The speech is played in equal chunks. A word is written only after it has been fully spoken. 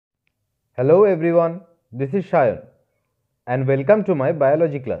Hello everyone, this is Sayan and welcome to my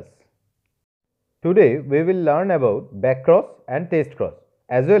biology class. Today we will learn about backcross and test cross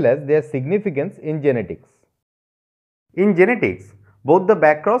as well as their significance in genetics. In genetics, both the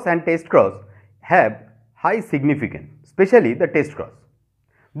backcross and test cross have high significance, especially the test cross.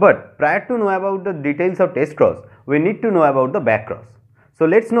 But prior to know about the details of test cross, we need to know about the backcross. So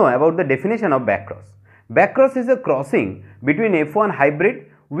let's know about the definition of backcross. Backcross is a crossing between F1 hybrid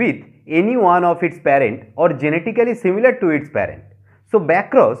with any one of its parent or genetically similar to its parent. So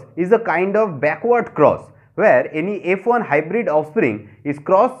backcross is a kind of backward cross where any F1 hybrid offspring is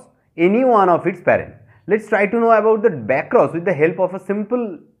crossed any one of its parent. Let's try to know about the backcross with the help of a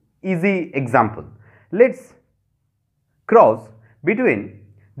simple easy example. Let's cross between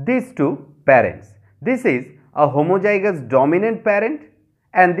these two parents. This is a homozygous dominant parent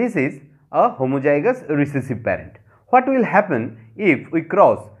and this is a homozygous recessive parent. What will happen if we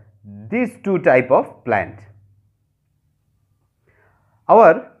cross these two type of plant?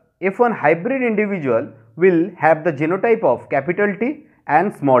 Our F1 hybrid individual will have the genotype of capital T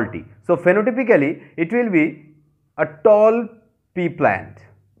and small t. So phenotypically it will be a tall pea plant,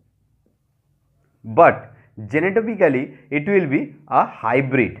 but genotypically it will be a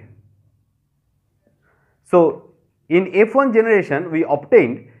hybrid. So in F1 generation we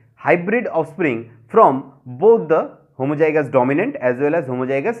obtained hybrid offspring from both the homozygous dominant as well as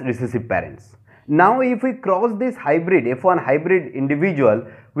homozygous recessive parents. Now if we cross this hybrid F1 hybrid individual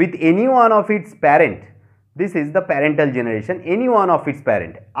with any one of its parent, this is the parental generation, any one of its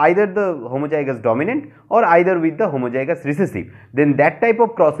parent, either the homozygous dominant or either with the homozygous recessive, then that type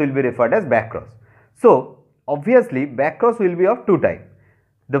of cross will be referred as backcross. So obviously backcross will be of two types.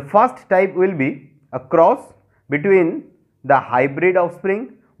 The first type will be a cross between the hybrid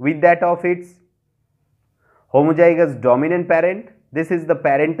offspring with that of its homozygous dominant parent, this is the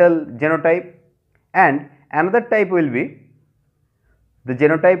parental genotype, and another type will be the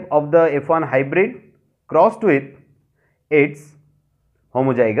genotype of the F1 hybrid crossed with its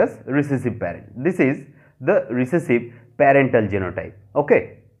homozygous recessive parent. This is the recessive parental genotype.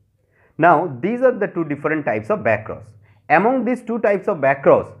 Okay. Now these are the two different types of backcross. Among these two types of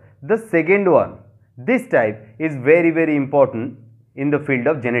backcross, the second one, this type is very important in the field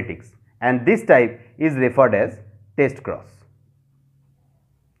of genetics, and this type is referred as test cross.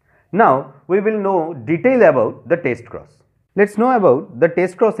 Now we will know detail about the test cross. Let's know about the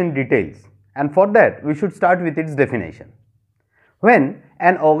test cross in details, and for that we should start with its definition. When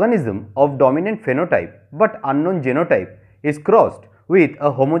an organism of dominant phenotype but unknown genotype is crossed with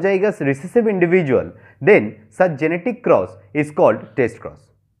a homozygous recessive individual, then such genetic cross is called test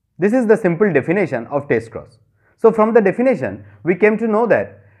cross. This is the simple definition of test cross. So from the definition we came to know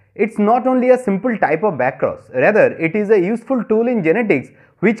that it's not only a simple type of backcross, rather it is a useful tool in genetics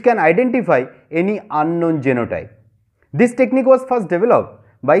which can identify any unknown genotype. This technique was first developed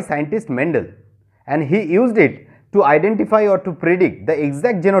by scientist Mendel, and he used it to identify or to predict the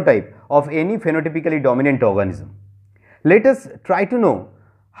exact genotype of any phenotypically dominant organism. Let us try to know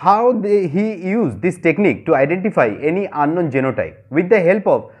how he used this technique to identify any unknown genotype with the help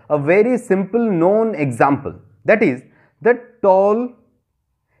of a very simple known example, that is the tall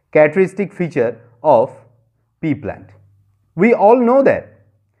characteristic feature of pea plant. We all know that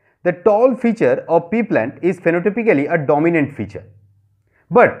the tall feature of pea plant is phenotypically a dominant feature,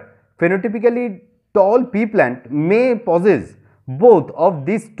 but phenotypically tall pea plant may possess both of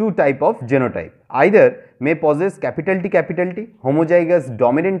these two type of genotype. Either may possess capital T homozygous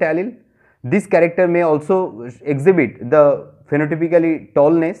dominant allele. This character may also exhibit the phenotypically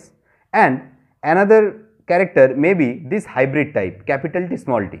tallness, and another character may be this hybrid type capital T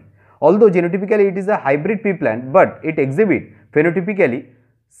small t. Although genotypically it is a hybrid pea plant, but it exhibits phenotypically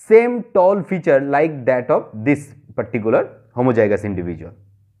same tall feature like that of this particular homozygous individual.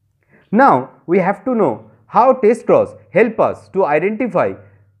 Now we have to know how test cross help us to identify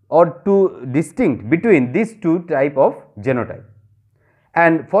or to distinct between these two type of genotype,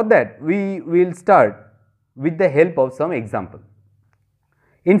 and for that we will start with the help of some example.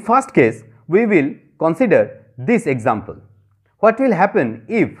 In first case we will consider this example. What will happen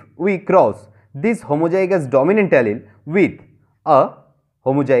if we cross this homozygous dominant allele with a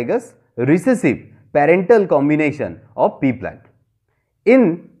homozygous recessive parental combination of pea plant?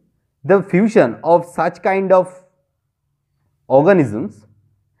 In the fusion of such kind of organisms,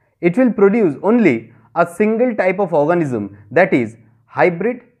 it will produce only a single type of organism, that is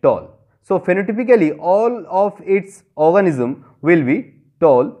hybrid tall. So phenotypically all of its organism will be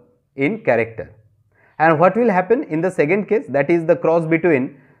tall in character. And what will happen in the second case, that is the cross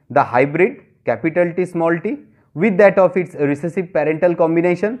between the hybrid capital T small t with that of its recessive parental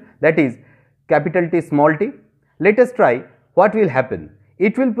combination, that is capital T small t. Let us try what will happen.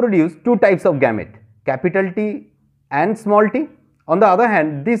 It will produce two types of gamete, capital T and small t. On the other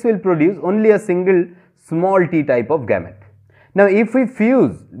hand, this will produce only a single small t type of gamete. Now, if we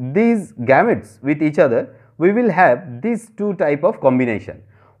fuse these gametes with each other, we will have these two type of combination.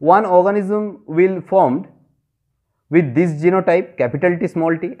 One organism will formed with this genotype capital T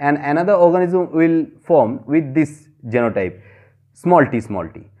small t, and another organism will form with this genotype small t small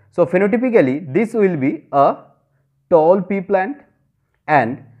t. So, phenotypically this will be a tall pea plant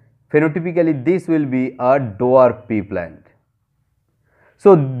and phenotypically this will be a dwarf pea plant.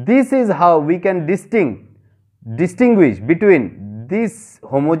 So, this is how we can distinguish between this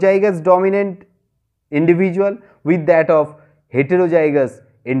homozygous dominant individual with that of heterozygous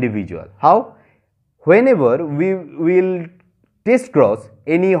individual. How? Whenever we will test cross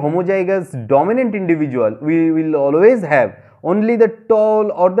any homozygous dominant individual, we will always have only the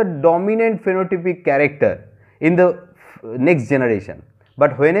tall or the dominant phenotypic character in the next generation.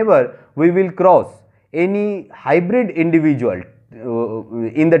 But whenever we will cross any hybrid individual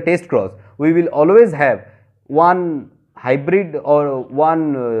in the test cross, we will always have one hybrid or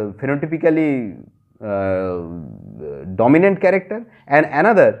one phenotypically dominant character and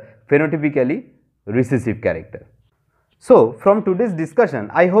another phenotypically recessive character. So, from today's discussion,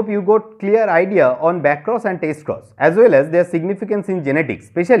 I hope you got clear idea on backcross and test cross as well as their significance in genetics,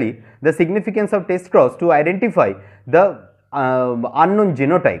 especially the significance of test cross to identify the unknown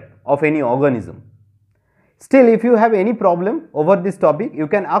genotype of any organism. Still, if you have any problem over this topic, you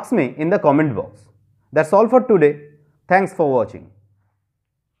can ask me in the comment box. That's all for today. Thanks for watching.